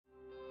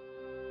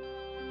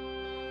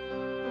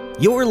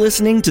You're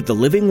listening to The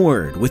Living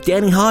Word with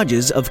Danny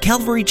Hodges of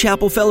Calvary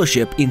Chapel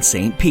Fellowship in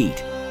St. Pete.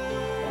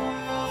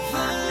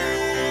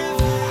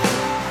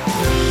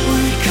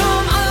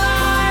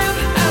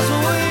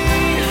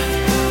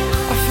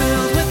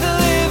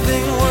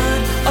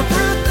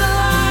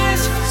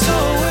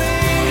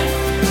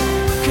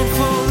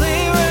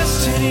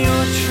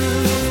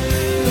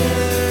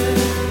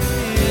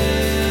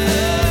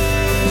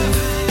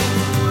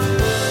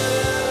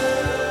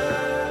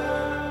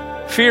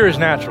 Fear is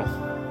natural.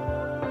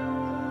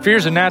 Fear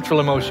is a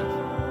natural emotion.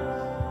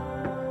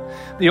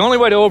 The only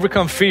way to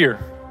overcome fear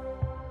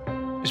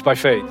is by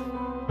faith.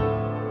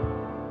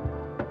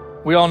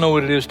 We all know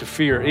what it is to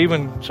fear.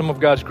 Even some of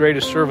God's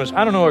greatest servants.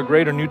 I don't know a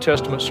greater New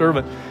Testament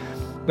servant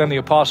than the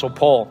Apostle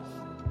Paul.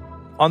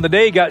 On the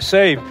day he got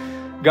saved,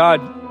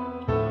 God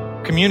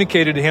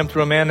communicated to him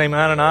through a man named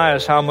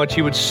Ananias how much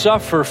he would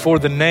suffer for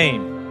the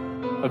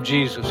name of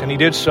Jesus. And he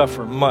did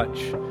suffer much.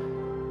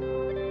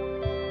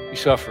 He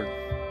suffered.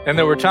 And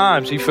there were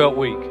times he felt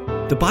weak.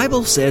 The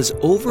Bible says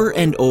over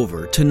and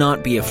over to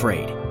not be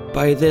afraid.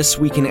 By this,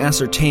 we can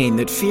ascertain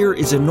that fear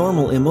is a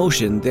normal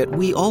emotion that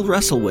we all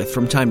wrestle with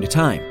from time to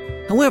time.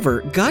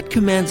 However, God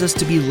commands us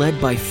to be led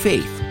by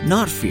faith,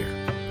 not fear.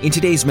 In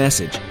today's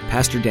message,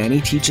 Pastor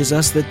Danny teaches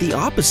us that the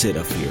opposite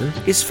of fear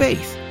is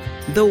faith.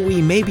 Though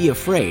we may be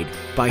afraid,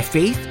 by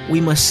faith we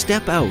must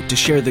step out to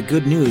share the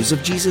good news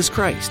of Jesus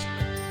Christ,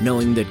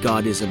 knowing that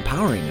God is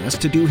empowering us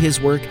to do His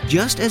work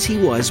just as He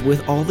was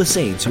with all the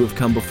saints who have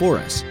come before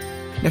us.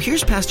 Now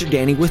here's Pastor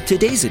Danny with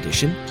today's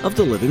edition of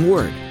The Living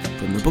Word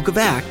from the book of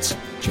Acts,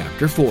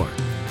 chapter 4. To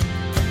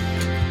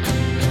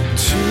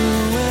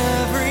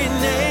every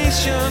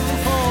nation,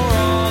 for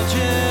all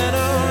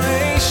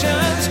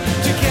generations,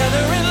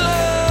 together in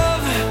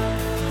love,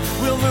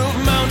 we'll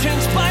move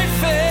mountains by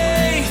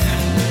faith,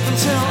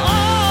 until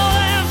all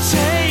have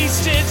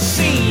tasted,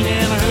 seen,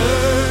 and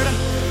heard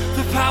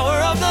the power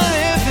of the living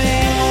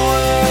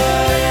Word.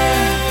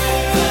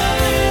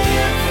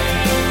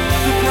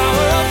 The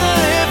power of the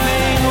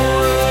living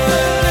Word.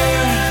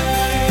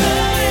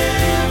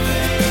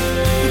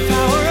 The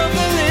power of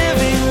the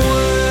living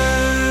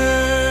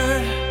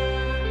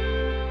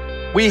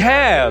Word. We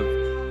have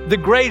the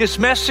greatest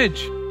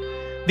message,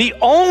 the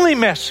only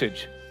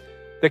message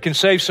that can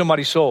save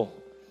somebody's soul.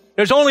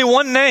 There's only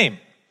one name,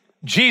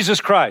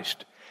 Jesus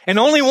Christ. And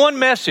only one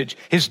message,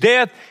 His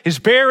death, His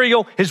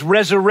burial, His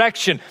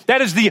resurrection.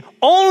 That is the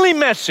only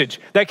message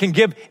that can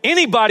give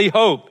anybody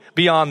hope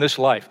beyond this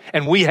life.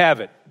 And we have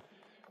it.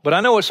 But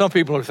I know what some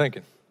people are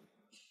thinking.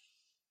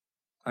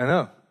 I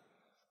know.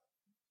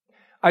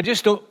 I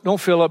just don't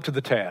feel up to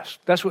the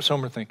task. That's what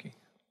some are thinking.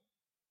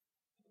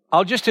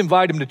 I'll just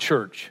invite them to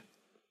church.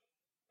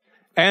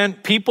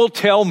 And people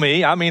tell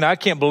me, I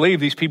can't believe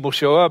these people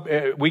show up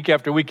week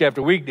after week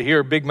after week to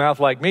hear a big mouth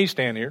like me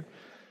stand here.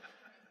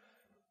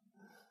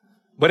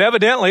 But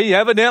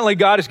evidently,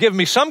 God has given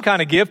me some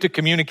kind of gift to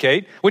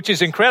communicate, which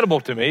is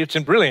incredible to me. It's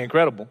really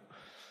incredible.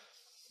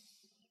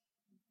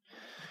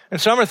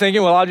 And some are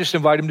thinking, well, I'll just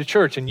invite them to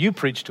church and you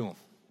preach to them.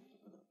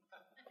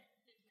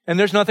 And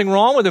there's nothing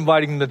wrong with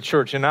inviting them to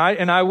church, and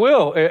I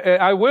will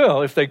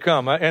if they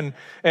come. And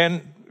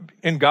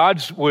in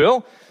God's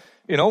will,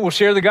 we'll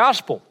share the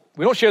gospel.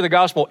 We don't share the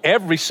gospel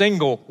every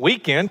single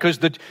weekend because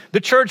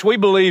the church, we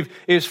believe,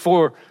 is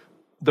for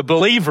the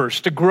believers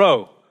to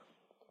grow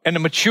and to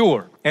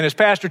mature. And as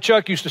Pastor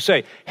Chuck used to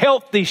say,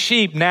 healthy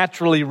sheep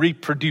naturally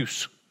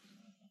reproduce.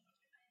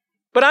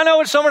 But I know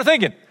what some are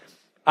thinking.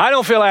 I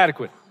don't feel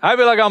adequate. I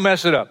feel like I'll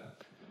mess it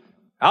up.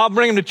 I'll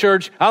bring them to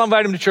church. I'll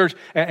invite them to church,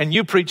 and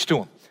you preach to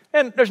them.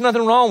 And there's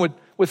nothing wrong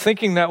with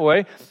thinking that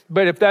way.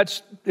 But if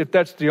that's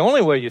the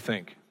only way you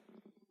think,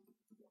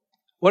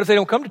 what if they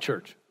don't come to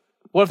church?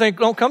 What if they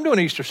don't come to an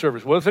Easter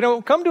service? What if they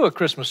don't come to a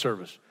Christmas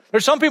service?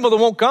 There's some people that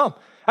won't come.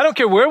 I don't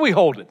care where we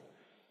hold it.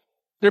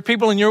 There are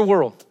people in your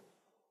world.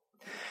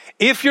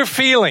 If you're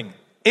thinking,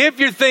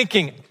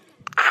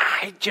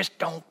 I just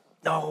don't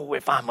know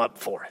if I'm up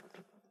for it.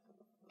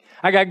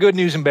 I got good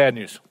news and bad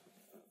news.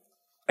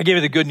 I give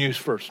you the good news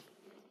first.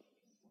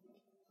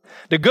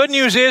 The good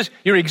news is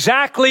you're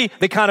exactly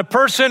the kind of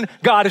person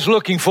God is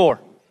looking for.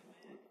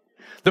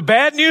 The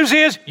bad news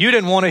is you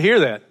didn't want to hear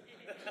that.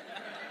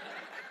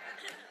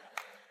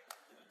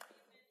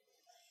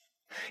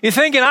 You're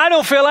thinking, I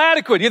don't feel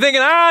adequate. You're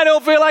thinking, I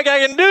don't feel like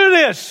I can do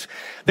this.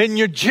 Then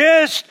you're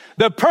just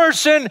the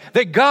person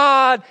that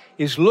God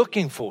is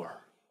looking for.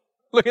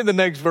 Look at the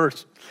next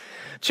verse.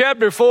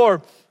 Chapter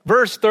 4,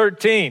 verse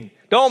 13.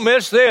 Don't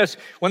miss this.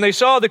 When they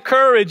saw the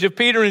courage of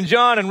Peter and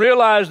John and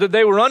realized that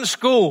they were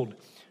unschooled,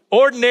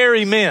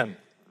 ordinary men,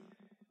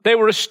 they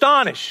were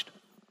astonished.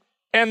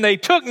 And they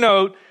took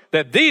note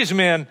that these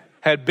men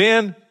had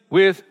been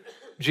with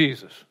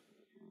Jesus.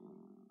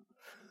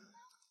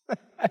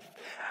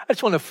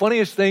 That's one of the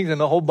funniest things in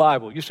the whole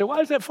Bible. You say, why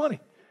is that funny?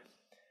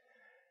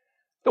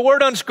 The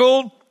word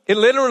unschooled, it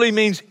literally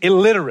means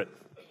illiterate.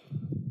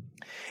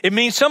 It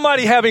means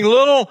somebody having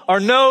little or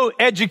no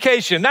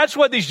education. That's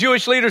what these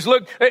Jewish leaders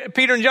looked at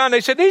Peter and John.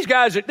 They said, these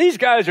guys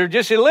are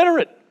just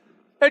illiterate.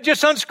 They're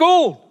just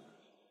unschooled.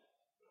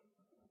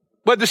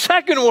 But the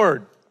second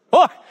word,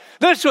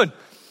 this one,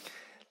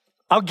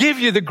 I'll give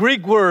you the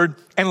Greek word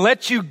and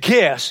let you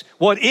guess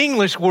what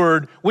English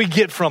word we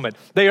get from it.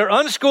 They are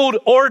unschooled,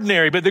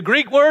 ordinary, but the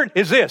Greek word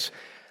is this.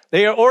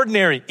 They are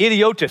ordinary,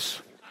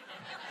 idiotus.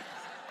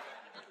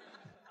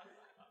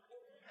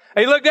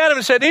 He looked at him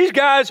and said, these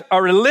guys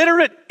are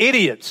illiterate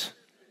idiots.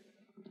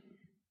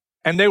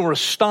 And they were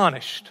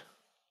astonished.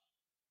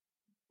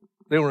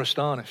 They were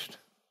astonished.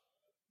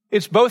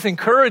 It's both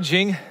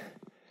encouraging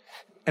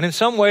and in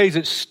some ways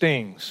it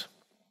stings.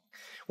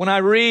 When I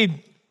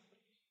read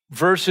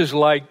verses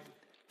like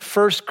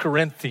 1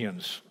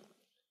 Corinthians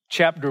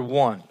chapter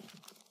 1.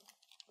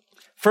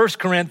 1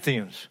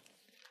 Corinthians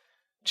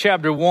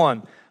chapter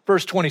 1,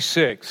 verse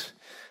 26.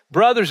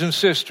 Brothers and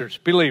sisters,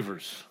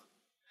 believers,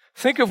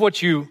 think of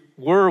what you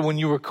were when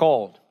you were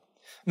called.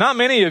 Not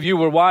many of you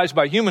were wise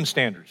by human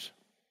standards.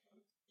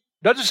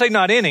 Doesn't say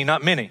not any,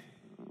 not many.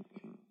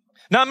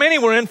 Not many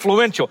were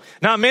influential.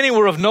 Not many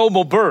were of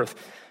noble birth.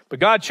 But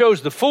God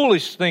chose the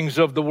foolish things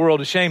of the world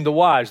to shame the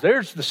wise.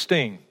 There's the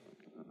sting.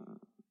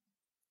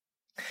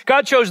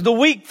 God chose the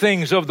weak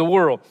things of the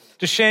world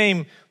to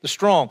shame the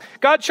strong.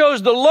 God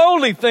chose the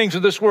lowly things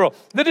of this world,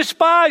 the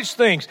despised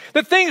things,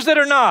 the things that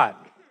are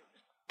not,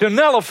 to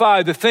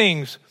nullify the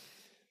things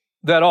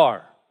that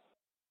are.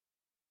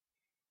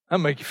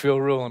 That'll make you feel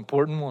real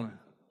important, won't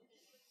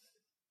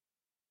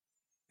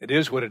it? It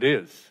is what it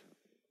is.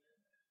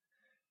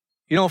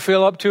 You don't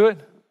feel up to it?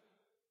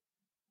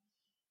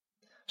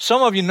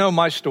 Some of you know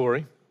my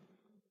story.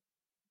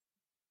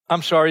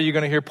 I'm sorry you're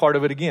going to hear part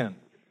of it again.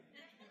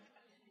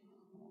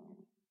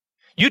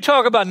 You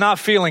talk about not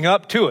feeling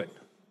up to it.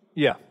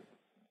 Yeah.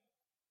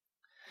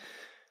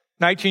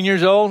 19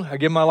 years old, I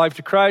give my life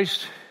to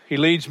Christ. He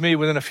leads me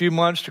within a few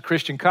months to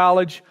Christian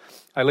college.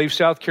 I leave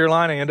South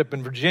Carolina, I end up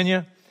in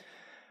Virginia.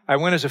 I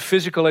went as a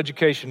physical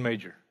education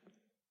major.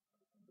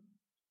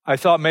 I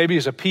thought maybe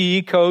as a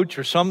PE coach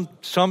or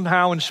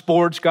somehow in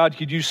sports, God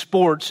could use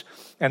sports,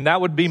 and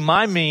that would be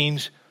my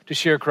means to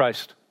share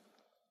Christ.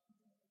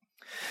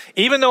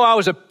 Even though I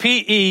was a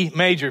PE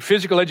major,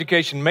 physical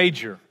education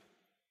major,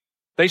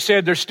 they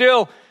said there's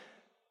still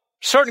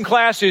certain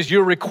classes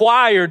you're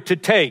required to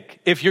take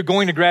if you're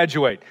going to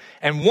graduate.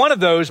 And one of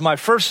those, my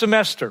first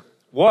semester,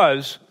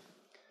 was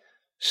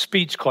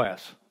speech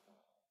class.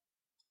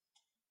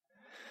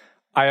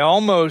 I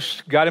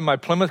almost got in my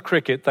Plymouth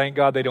Cricket, thank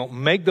God they don't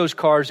make those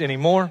cars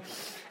anymore,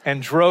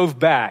 and drove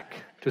back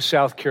to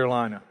South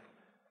Carolina.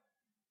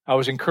 I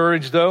was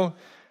encouraged though.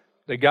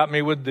 They got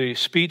me with the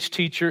speech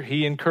teacher.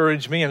 He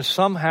encouraged me, and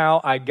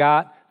somehow I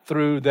got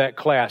through that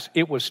class.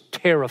 It was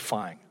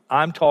terrifying.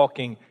 I'm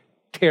talking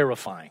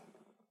terrifying.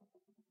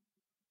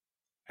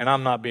 And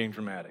I'm not being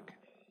dramatic.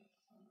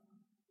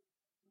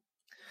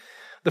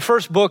 The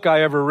first book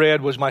I ever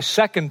read was my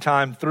second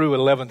time through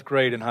 11th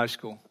grade in high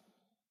school.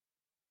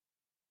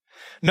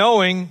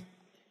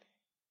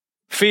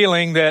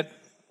 Feeling that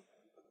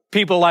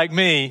people like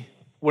me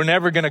were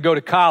never going to go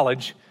to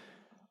college,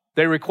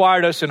 they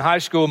required us in high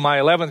school, my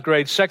 11th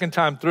grade, second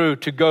time through,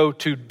 to go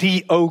to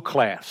DO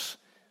class.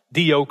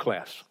 DO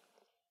class.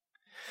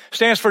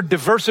 Stands for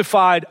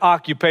diversified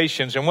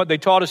occupations. And what they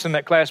taught us in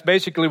that class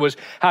basically was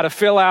how to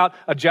fill out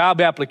a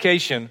job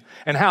application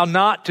and how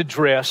not to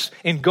dress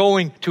in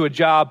going to a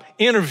job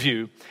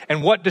interview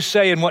and what to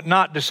say and what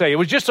not to say. It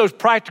was just those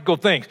practical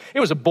things.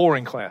 It was a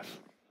boring class.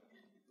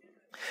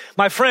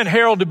 My friend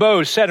Harold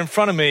DuBose sat in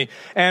front of me,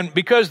 and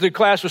because the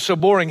class was so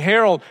boring,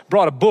 Harold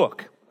brought a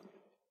book.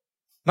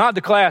 Not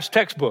the class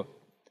textbook.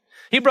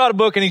 He brought a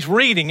book and he's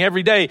reading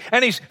every day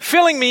and he's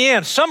filling me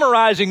in,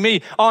 summarizing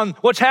me on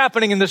what's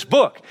happening in this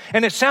book.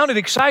 And it sounded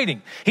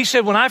exciting. He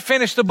said, when I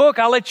finish the book,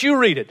 I'll let you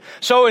read it.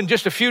 So in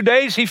just a few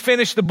days, he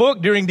finished the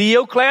book during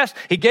DO class.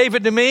 He gave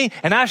it to me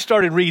and I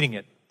started reading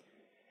it.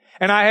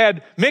 And I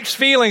had mixed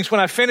feelings when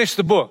I finished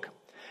the book.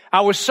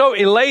 I was so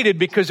elated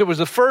because it was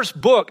the first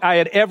book I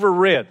had ever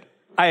read.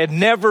 I had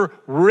never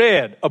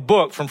read a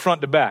book from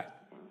front to back.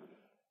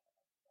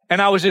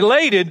 And I was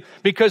elated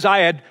because I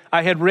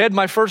had read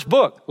my first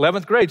book,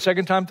 11th grade,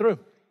 second time through.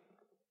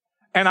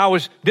 And I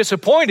was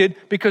disappointed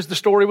because the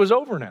story was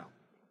over now.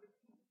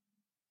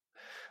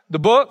 The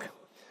book,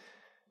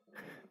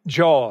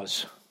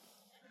 Jaws.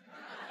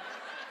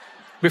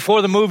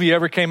 Before the movie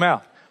ever came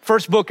out.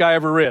 First book I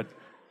ever read,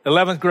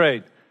 11th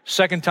grade,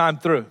 second time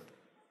through.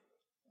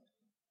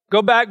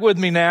 Go back with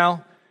me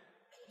now.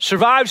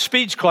 Survived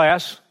speech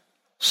class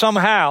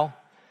somehow,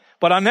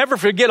 but I'll never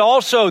forget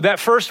also that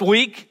first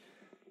week,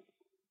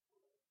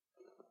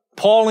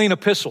 Pauline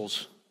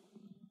epistles.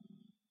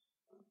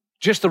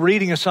 Just the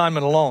reading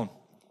assignment alone.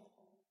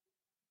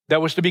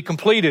 That was to be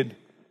completed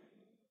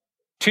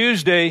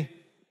Tuesday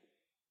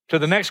to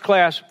the next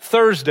class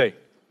Thursday.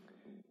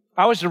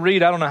 I was to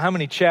read, I don't know how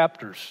many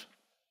chapters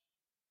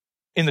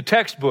in the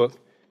textbook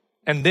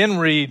and then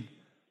read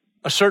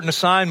a certain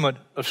assignment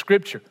of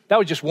Scripture. That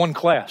was just one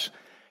class.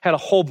 Had a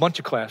whole bunch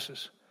of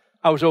classes.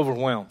 I was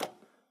overwhelmed.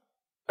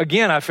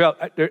 Again, I felt,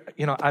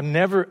 I'm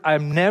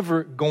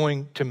never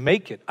going to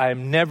make it. I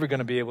am never going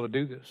to be able to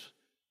do this.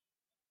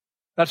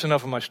 That's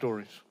enough of my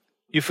stories.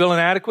 You feel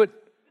inadequate?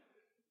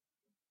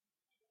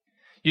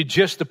 You're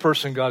just the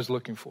person God's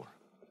looking for.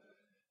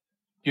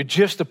 You're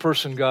just the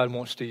person God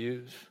wants to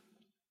use.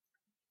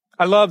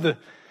 I love the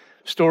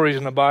stories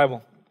in the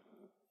Bible.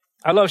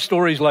 I love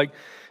stories like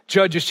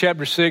Judges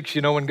chapter 6,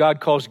 when God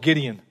calls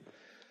Gideon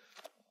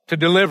to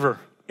deliver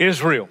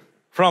Israel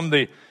from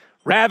the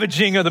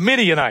ravaging of the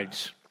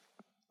Midianites.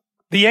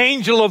 The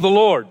angel of the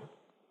Lord.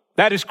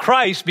 That is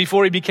Christ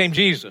before he became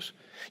Jesus.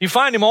 You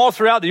find him all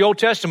throughout the Old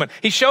Testament.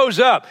 He shows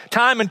up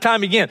time and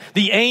time again.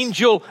 The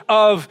angel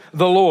of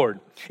the Lord.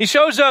 He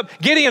shows up,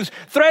 Gideon's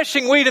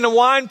threshing wheat in a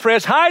wine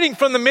press, hiding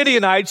from the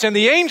Midianites, and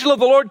the angel of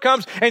the Lord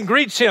comes and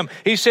greets him.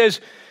 He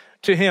says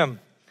to him,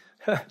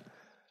 the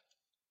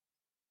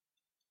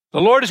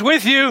Lord is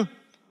with you,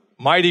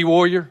 mighty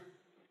warrior.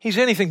 He's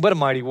anything but a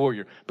mighty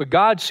warrior. But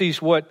God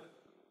sees what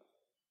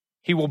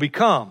he will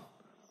become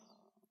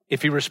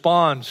if he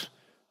responds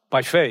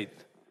by faith.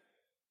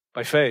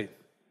 By faith.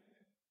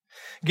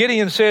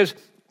 Gideon says,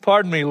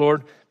 pardon me,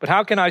 Lord, but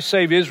how can I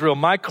save Israel?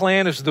 My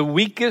clan is the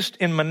weakest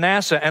in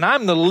Manasseh, and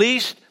I'm the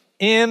least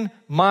in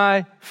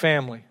my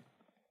family.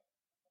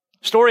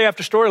 Story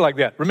after story like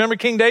that. Remember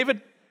King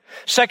David?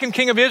 Second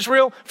king of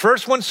Israel.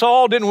 First one,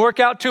 Saul, didn't work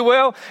out too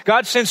well.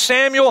 God sent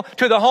Samuel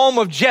to the home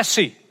of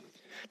Jesse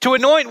to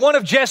anoint one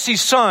of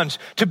Jesse's sons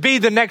to be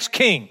the next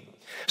king.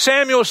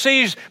 Samuel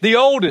sees the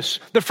oldest,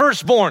 the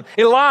firstborn,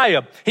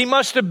 Eliab. He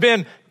must have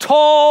been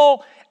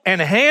tall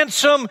and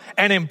handsome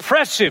and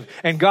impressive.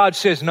 And God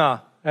says, nah,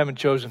 I haven't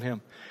chosen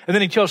him. And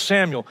then he tells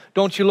Samuel,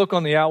 don't you look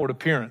on the outward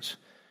appearance.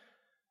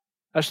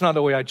 That's not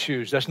the way I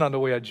choose. That's not the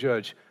way I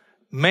judge.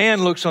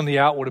 Man looks on the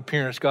outward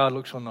appearance. God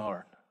looks on the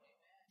heart.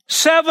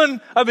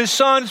 7 of his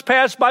sons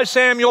passed by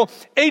Samuel.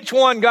 Each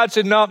one, God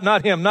said, no,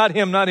 not him, not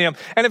him, not him.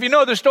 And if you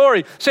know the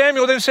story,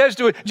 Samuel then says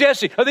to it,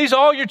 Jesse, are these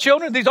all your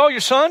children? Are these all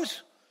your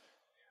sons?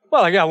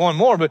 Well, I got one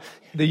more, but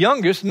the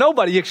youngest,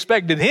 nobody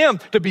expected him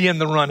to be in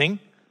the running.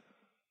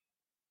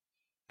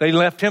 They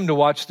left him to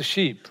watch the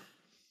sheep.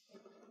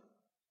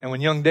 And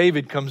when young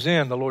David comes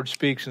in, the Lord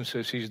speaks and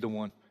says, he's the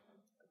one.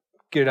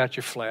 Get out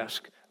your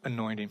flask,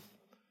 anoint him.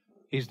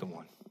 He's the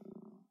one.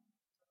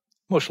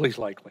 Most least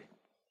likely.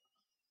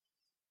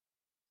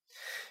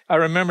 I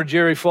remember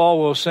Jerry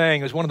Falwell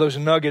saying, as one of those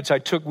nuggets I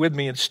took with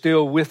me and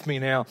still with me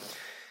now,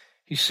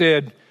 he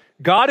said,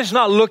 God is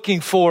not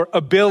looking for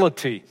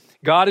ability.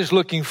 God is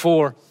looking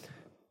for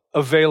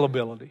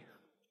availability.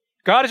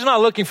 God is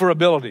not looking for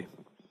ability.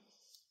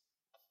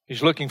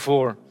 He's looking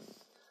for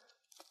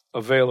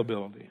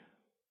availability.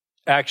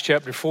 Acts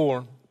chapter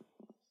 4.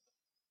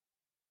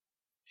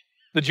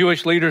 The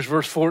Jewish leaders,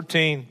 verse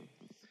 14.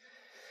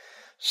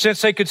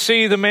 Since they could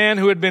see the man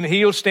who had been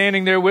healed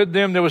standing there with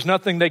them, there was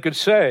nothing they could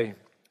say.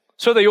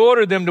 So they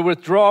ordered them to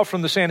withdraw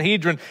from the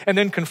Sanhedrin and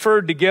then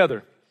conferred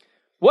together.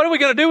 What are we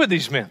going to do with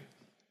these men?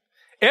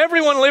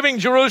 Everyone living in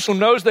Jerusalem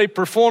knows they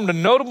performed a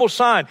notable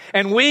sign,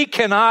 and we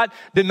cannot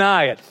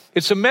deny it.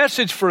 It's a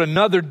message for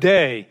another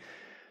day.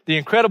 The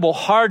incredible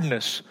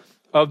hardness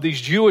of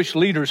these Jewish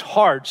leaders'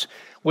 hearts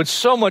with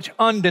so much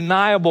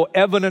undeniable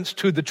evidence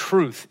to the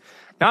truth.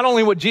 Not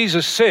only what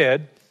Jesus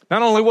said,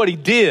 not only what he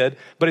did,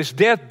 but his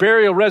death,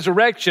 burial,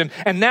 resurrection,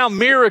 and now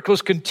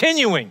miracles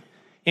continuing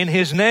in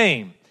his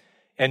name.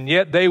 And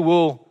yet they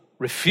will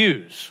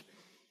refuse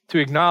to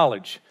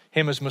acknowledge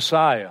him as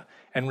Messiah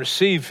and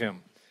receive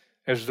him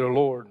as their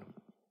Lord.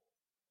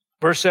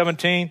 Verse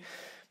 17,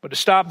 but to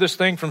stop this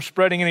thing from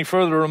spreading any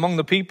further among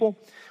the people,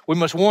 we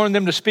must warn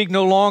them to speak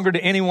no longer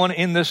to anyone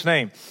in this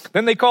name.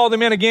 Then they called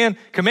them in again,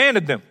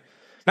 commanded them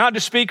not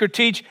to speak or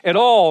teach at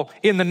all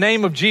in the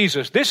name of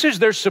Jesus. This is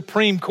their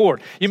Supreme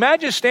Court. You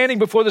imagine standing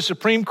before the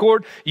Supreme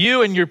Court,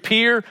 you and your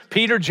peer,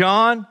 Peter,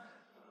 John,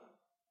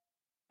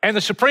 and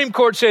the Supreme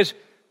Court says,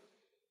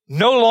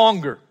 no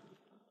longer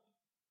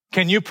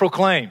can you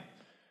proclaim,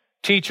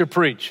 teach, or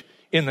preach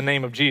in the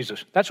name of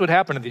Jesus. That's what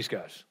happened to these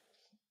guys.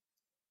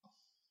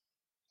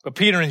 But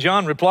Peter and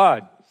John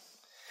replied,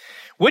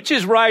 which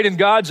is right in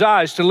God's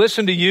eyes, to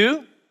listen to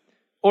you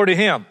or to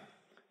him?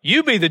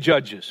 You be the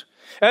judges.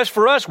 As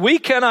for us, we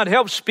cannot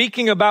help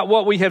speaking about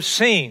what we have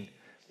seen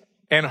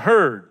and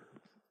heard.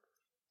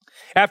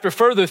 After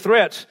further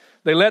threats,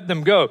 they let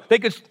them go. They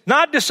could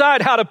not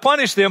decide how to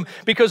punish them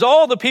because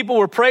all the people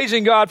were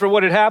praising God for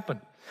what had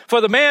happened. For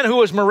the man who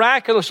was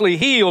miraculously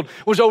healed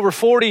was over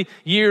 40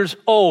 years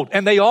old,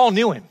 and they all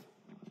knew him.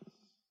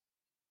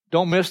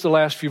 Don't miss the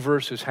last few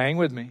verses. Hang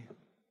with me.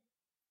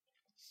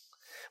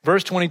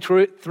 Verse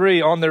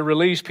 23, on their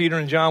release, Peter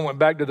and John went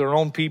back to their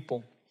own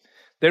people.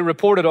 They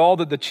reported all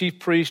that the chief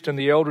priest and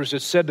the elders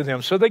had said to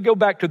them. So they go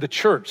back to the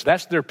church.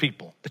 That's their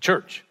people, the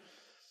church.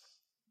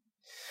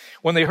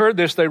 When they heard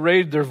this, they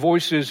raised their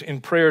voices in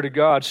prayer to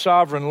God.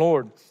 Sovereign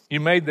Lord, you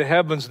made the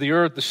heavens, the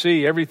earth, the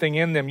sea, everything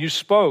in them. You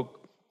spoke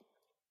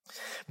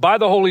by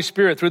the Holy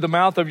Spirit through the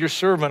mouth of your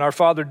servant, our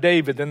father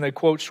David. Then they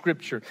quote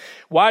scripture.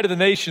 Why do the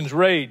nations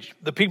rage?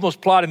 The peoples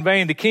plot in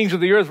vain. The kings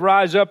of the earth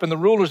rise up and the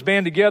rulers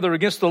band together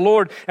against the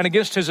Lord and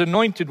against his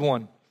anointed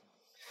one.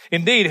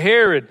 Indeed,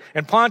 Herod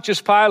and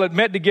Pontius Pilate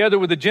met together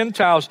with the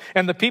Gentiles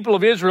and the people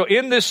of Israel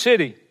in this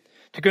city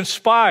to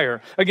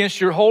conspire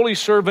against your holy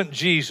servant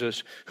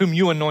Jesus, whom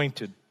you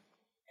anointed.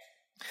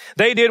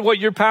 They did what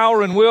your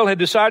power and will had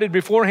decided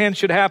beforehand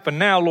should happen.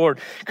 Now, Lord,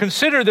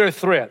 consider their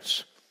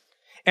threats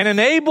and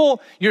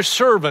enable your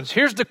servants.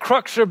 Here's the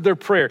crux of their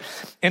prayer.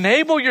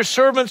 Enable your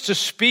servants to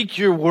speak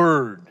your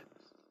word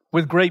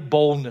with great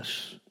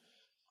boldness.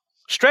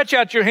 Stretch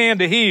out your hand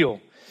to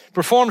heal.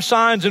 Perform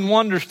signs and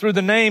wonders through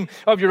the name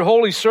of your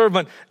holy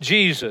servant,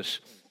 Jesus.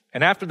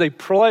 And after they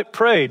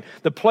prayed,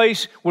 the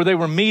place where they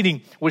were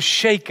meeting was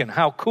shaken.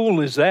 How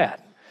cool is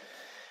that?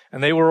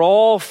 And they were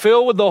all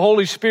filled with the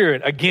Holy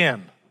Spirit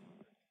again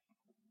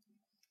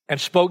and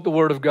spoke the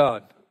word of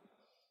God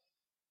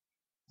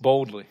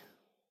boldly.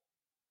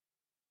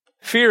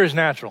 Fear is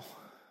natural.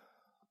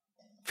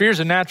 Fear is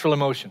a natural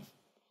emotion.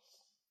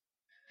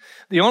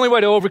 The only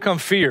way to overcome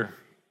fear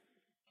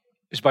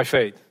is by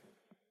faith.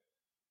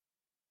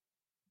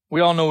 We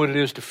all know what it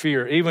is to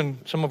fear. Even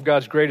some of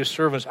God's greatest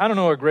servants. I don't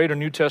know a greater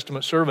New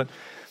Testament servant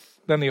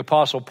than the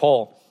Apostle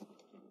Paul.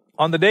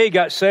 On the day he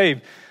got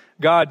saved,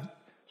 God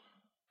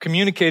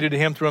communicated to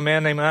him through a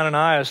man named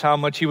Ananias how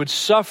much he would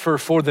suffer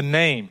for the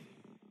name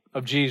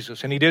of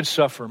Jesus. And he did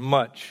suffer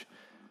much.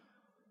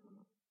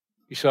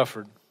 He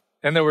suffered.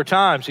 And there were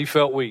times he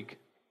felt weak.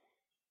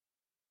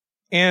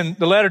 In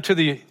the letter to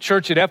the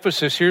church at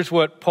Ephesus, here's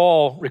what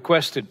Paul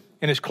requested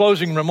in his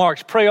closing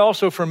remarks. Pray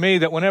also for me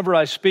that whenever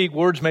I speak,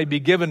 words may be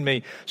given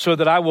me so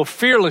that I will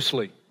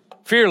fearlessly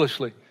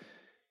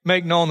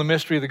make known the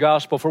mystery of the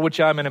gospel for which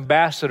I'm an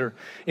ambassador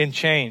in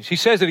chains. He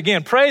says it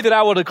again. Pray that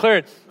I will declare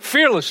it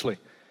fearlessly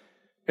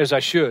as I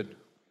should.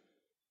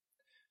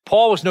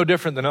 Paul was no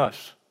different than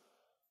us.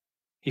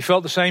 He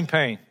felt the same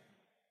pain.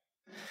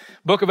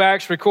 Book of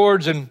Acts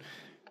records in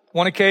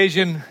one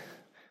occasion,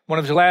 one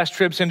of his last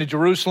trips into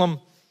Jerusalem,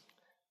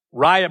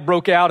 riot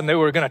broke out, and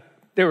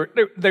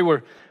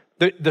the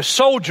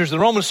soldiers, the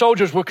Roman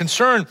soldiers were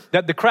concerned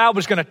that the crowd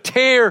was going to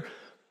tear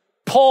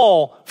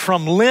Paul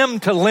from limb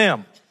to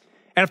limb.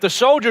 And if the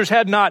soldiers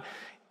had not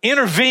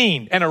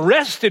intervened and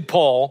arrested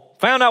Paul,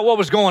 found out what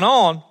was going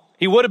on,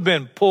 he would have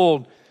been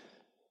pulled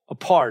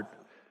apart,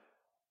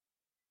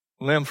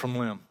 limb from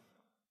limb.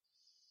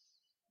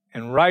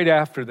 And right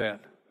after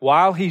that,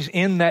 while he's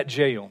in that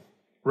jail,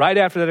 right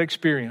after that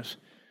experience,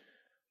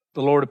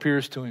 the Lord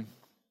appears to him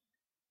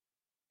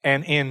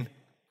and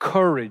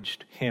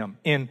encouraged him.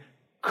 And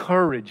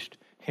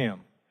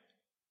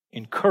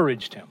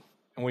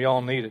we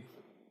all need it.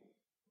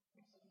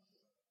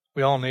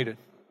 We all need it.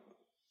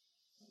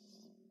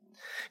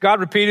 God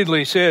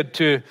repeatedly said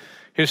to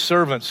his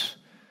servants,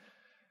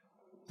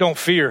 don't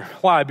fear.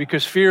 Why?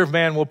 Because fear of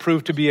man will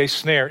prove to be a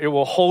snare. It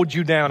will hold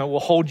you down. It will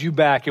hold you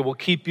back. It will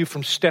keep you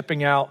from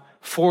stepping out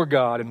for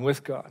God and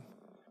with God.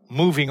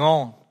 Moving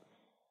on.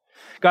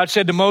 God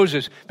said to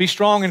Moses, be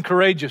strong and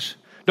courageous.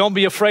 Don't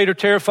be afraid or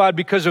terrified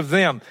because of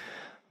them.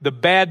 The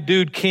bad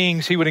dude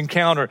kings he would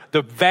encounter,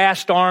 the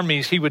vast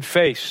armies he would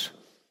face.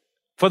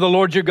 For the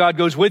Lord your God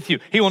goes with you.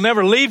 He will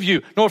never leave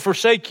you nor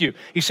forsake you.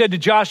 He said to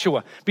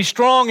Joshua, be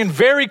strong and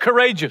very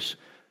courageous.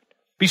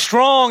 Be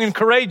strong and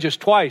courageous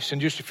twice in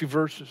just a few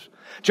verses.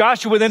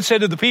 Joshua then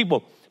said to the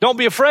people, don't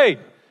be afraid.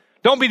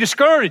 Don't be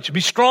discouraged.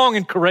 Be strong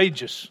and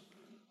courageous.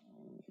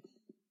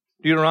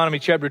 Deuteronomy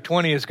chapter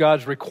 20 is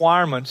God's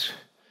requirements,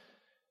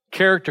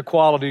 character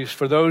qualities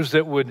for those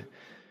that would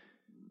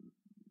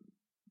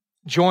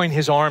join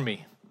his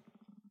army.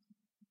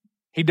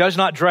 He does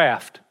not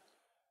draft.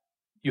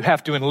 You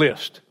have to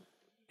enlist.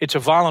 It's a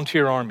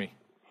volunteer army.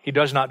 He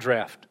does not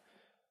draft.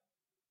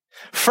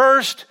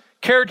 First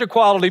character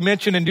quality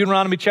mentioned in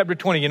Deuteronomy chapter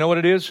 20, you know what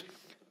it is?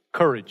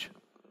 Courage.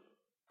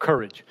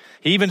 Courage.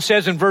 He even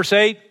says in verse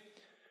 8,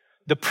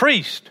 the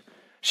priest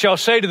shall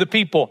say to the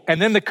people,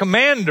 and then the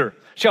commander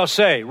shall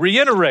say,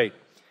 reiterate,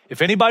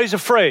 if anybody's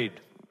afraid,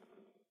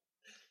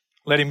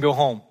 let him go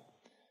home.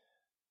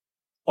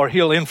 Or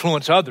he'll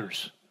influence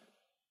others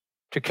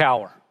to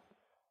cower.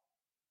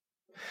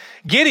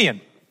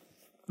 Gideon.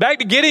 Back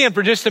to Gideon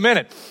for just a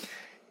minute.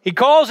 He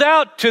calls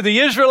out to the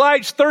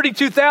Israelites,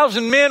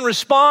 32,000 men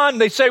respond.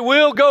 They say,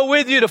 we'll go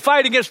with you to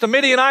fight against the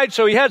Midianites.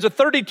 So he has a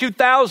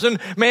 32,000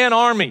 man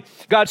army.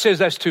 God says,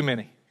 that's too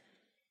many.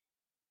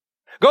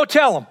 Go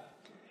tell them,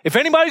 if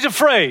anybody's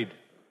afraid,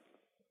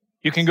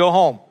 you can go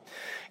home.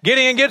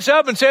 Gideon gets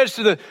up and says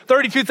to the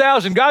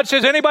 32,000, God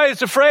says, anybody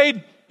that's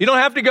afraid, you don't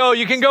have to go,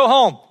 you can go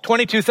home.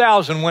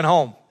 22,000 went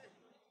home.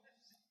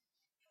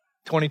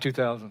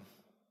 22,000.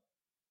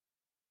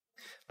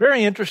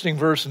 Very interesting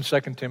verse in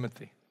 2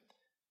 Timothy.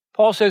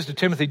 Paul says to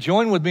Timothy,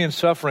 join with me in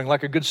suffering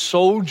like a good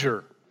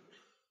soldier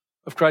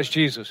of Christ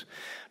Jesus.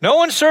 No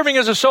one serving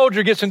as a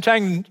soldier gets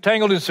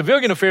entangled in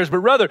civilian affairs, but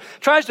rather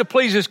tries to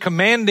please his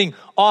commanding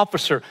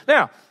officer.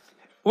 Now,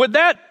 with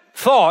that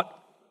thought,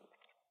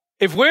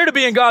 if we're to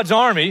be in God's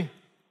army,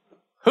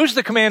 who's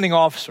the commanding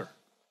officer?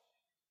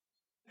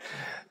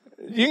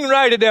 You can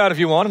write it down if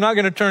you want. I'm not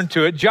going to turn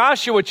to it.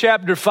 Joshua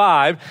chapter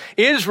 5,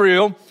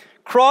 Israel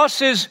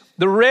crosses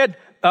the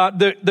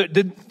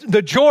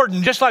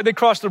Jordan, just like they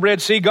crossed the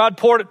Red Sea. God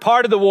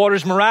parted the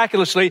waters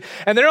miraculously,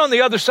 and they're on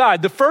the other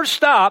side. The first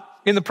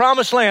stop in the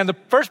promised land, the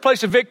first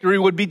place of victory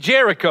would be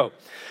Jericho.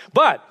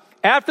 But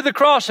after the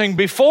crossing,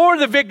 before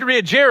the victory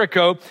at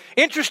Jericho,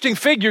 interesting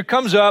figure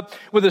comes up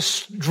with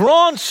a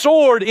drawn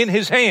sword in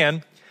his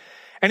hand,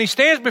 and he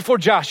stands before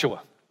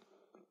Joshua.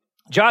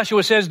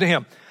 Joshua says to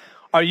him,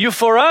 "Are you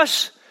for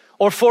us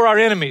or for our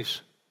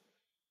enemies?"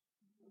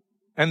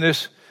 And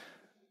this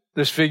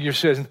figure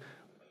says,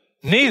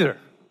 "Neither,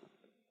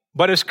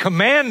 but as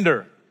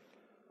commander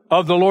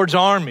of the Lord's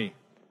army,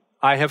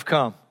 I have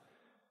come."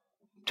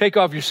 Take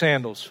off your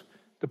sandals.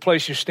 The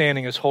place you're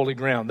standing is holy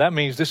ground. That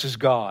means this is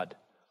God.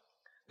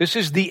 This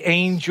is the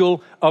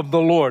angel of the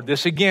Lord.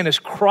 This again is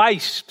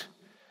Christ.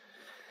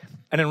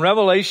 And in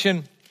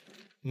Revelation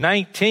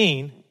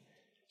 19,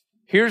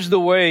 here's the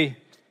way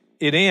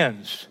it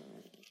ends.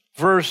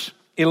 Verse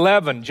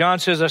 11, John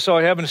says, "I saw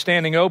heaven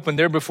standing open.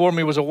 There before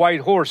me was a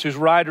white horse whose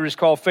rider is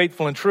called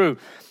Faithful and True.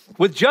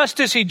 With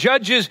justice he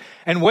judges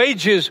and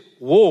wages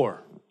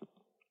war.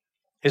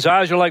 His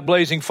eyes are like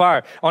blazing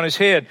fire. On his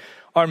head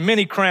are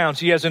many crowns.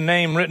 He has a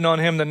name written on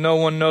him that no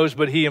one knows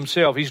but he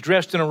himself. He's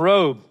dressed in a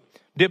robe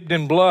dipped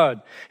in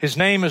blood. His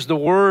name is the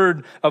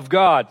Word of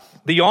God."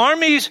 The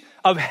armies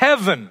of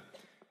heaven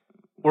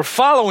were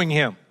following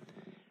him,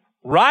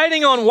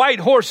 riding on white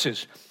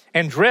horses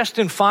and dressed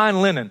in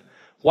fine linen,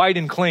 white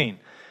and clean.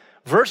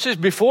 Verses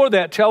before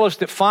that tell us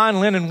that fine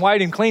linen,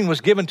 white and clean,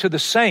 was given to the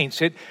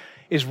saints. It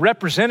is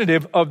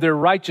representative of their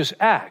righteous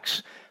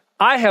acts.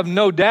 I have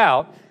no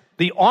doubt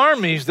the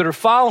armies that are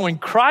following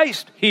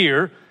Christ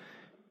here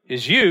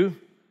is you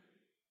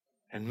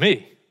and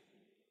me.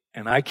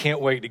 And I can't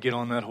wait to get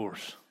on that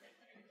horse.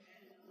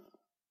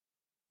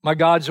 My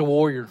God's a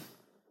warrior.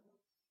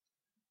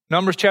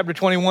 Numbers chapter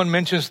 21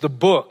 mentions the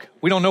book.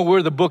 We don't know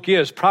where the book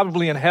is,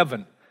 probably in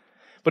heaven.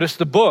 But it's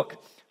the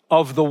book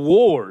of the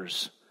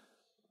wars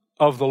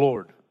of the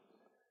Lord.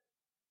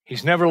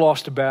 He's never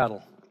lost a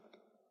battle.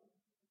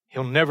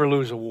 He'll never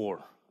lose a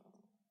war.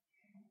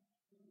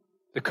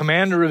 The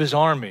commander of his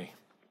army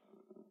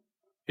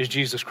is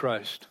Jesus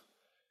Christ.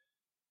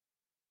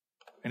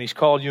 And he's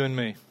called you and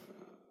me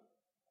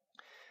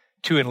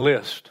to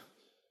enlist.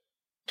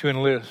 To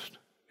enlist.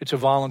 It's a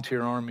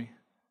volunteer army.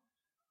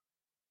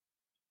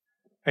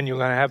 And you're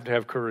going to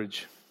have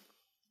courage.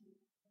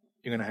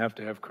 You're going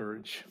to have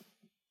courage.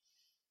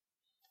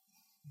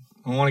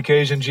 On one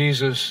occasion,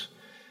 Jesus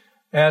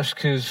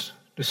asked his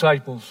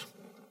disciples,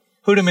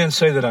 "Who do men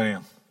say that I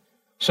am?"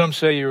 Some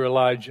say you're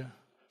Elijah.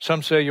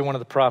 Some say you're one of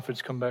the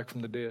prophets come back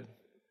from the dead.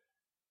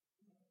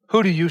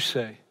 Who do you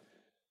say?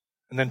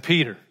 And then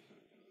Peter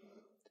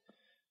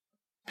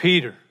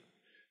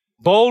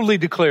boldly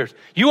declares,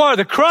 "You are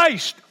the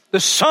Christ, the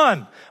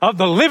Son of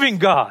the living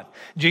God."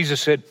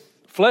 Jesus said,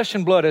 "Flesh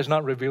and blood has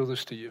not revealed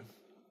this to you,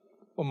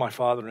 but my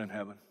Father in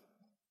heaven."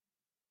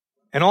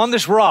 And on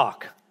this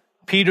rock,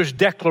 Peter's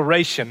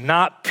declaration,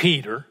 not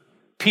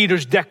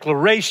Peter's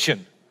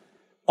declaration,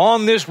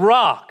 on this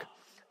rock,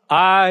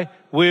 I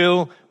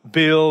will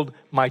build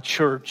my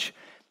church,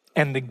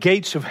 and the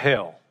gates of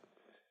hell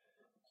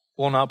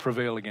will not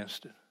prevail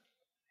against it.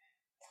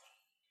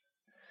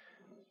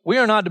 We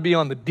are not to be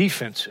on the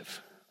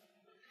defensive.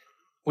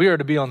 We are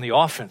to be on the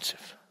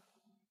offensive.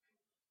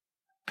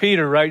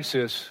 Peter writes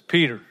this.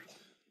 Peter,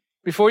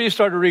 before you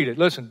start to read it,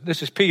 listen,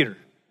 this is Peter.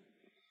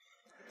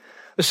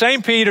 The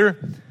same Peter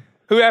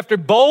who, after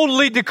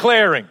boldly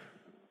declaring,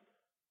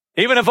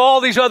 "Even if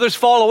all these others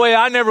fall away,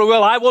 I never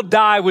will. I will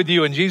die with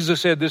you." And Jesus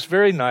said, "This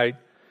very night,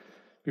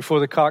 before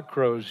the cock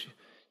crows,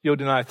 you'll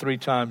deny 3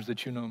 times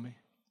that you know me."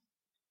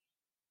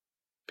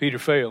 Peter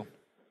failed.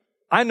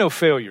 I know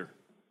failure.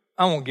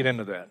 I won't get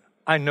into that.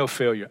 I know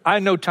failure. I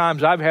know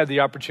times I've had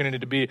the opportunity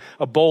to be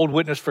a bold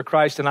witness for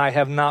Christ, and I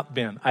have not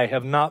been. I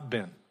have not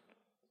been.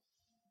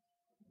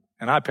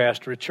 And I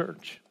pastor a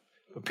church.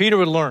 But Peter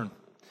would learn.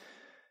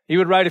 He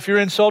would write, "If you're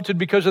insulted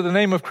because of the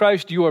name of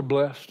Christ, you are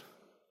blessed.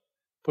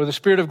 For the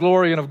Spirit of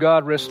glory and of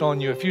God rests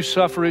on you. If you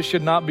suffer, it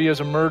should not be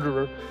as a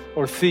murderer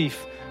or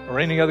thief or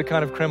any other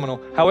kind of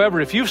criminal.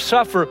 However, if you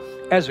suffer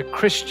as a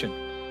Christian,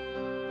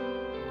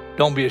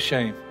 don't be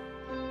ashamed.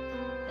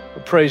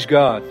 But praise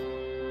God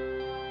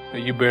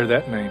that you bear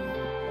that name."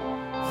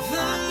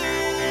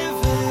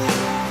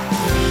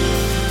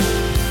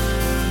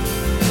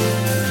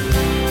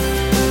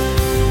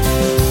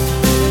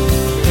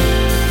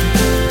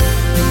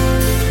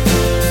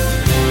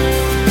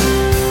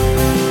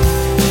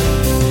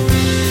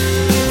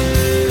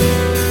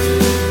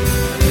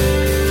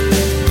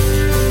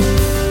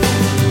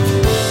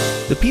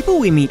 The people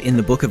we meet in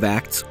the book of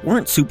Acts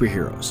weren't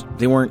superheroes.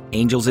 They weren't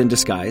angels in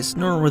disguise,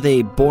 nor were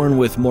they born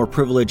with more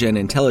privilege and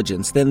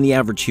intelligence than the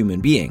average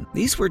human being.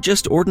 These were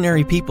just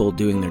ordinary people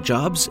doing their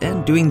jobs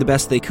and doing the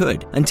best they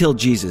could, until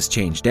Jesus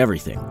changed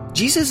everything.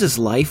 Jesus'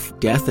 life,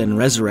 death, and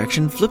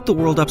resurrection flipped the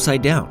world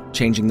upside down,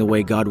 changing the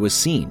way God was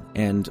seen,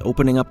 and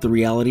opening up the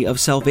reality of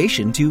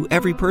salvation to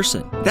every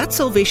person. That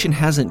salvation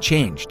hasn't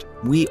changed.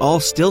 We all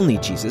still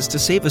need Jesus to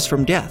save us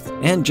from death.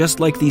 And just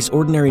like these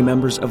ordinary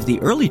members of the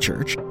early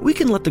church, we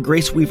can let the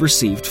grace we've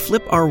received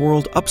flip our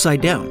world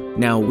upside down.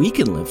 Now we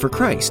can live for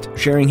Christ,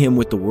 sharing Him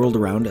with the world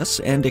around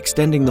us and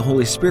extending the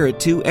Holy Spirit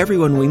to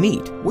everyone we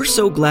meet. We're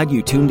so glad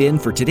you tuned in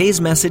for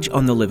today's message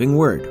on the Living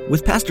Word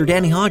with Pastor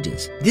Danny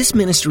Hodges. This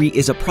ministry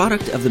is a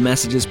product of the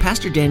messages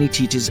Pastor Danny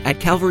teaches at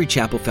Calvary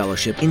Chapel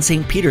Fellowship in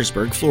St.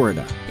 Petersburg,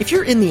 Florida. If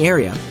you're in the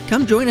area,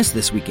 come join us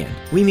this weekend.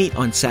 We meet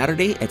on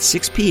Saturday at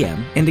 6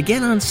 p.m. and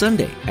again on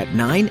Sunday at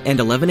 9 and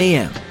 11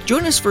 a.m.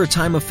 Join us for a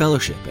time of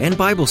fellowship and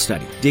Bible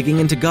study, digging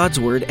into God's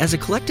Word as a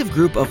collective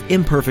group of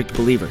imperfect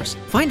believers.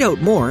 Find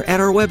out more at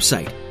our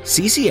website,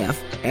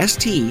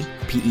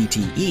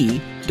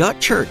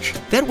 ccfstpete.church.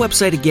 That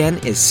website again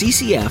is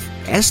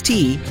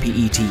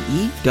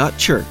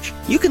ccfstpete.church.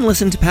 You can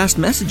listen to past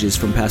messages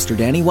from Pastor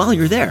Danny while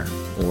you're there,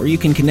 or you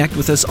can connect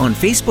with us on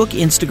Facebook,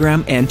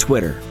 Instagram, and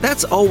Twitter.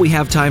 That's all we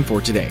have time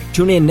for today.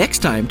 Tune in next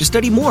time to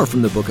study more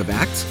from the book of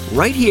Acts,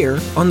 right here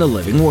on the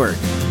Living Word.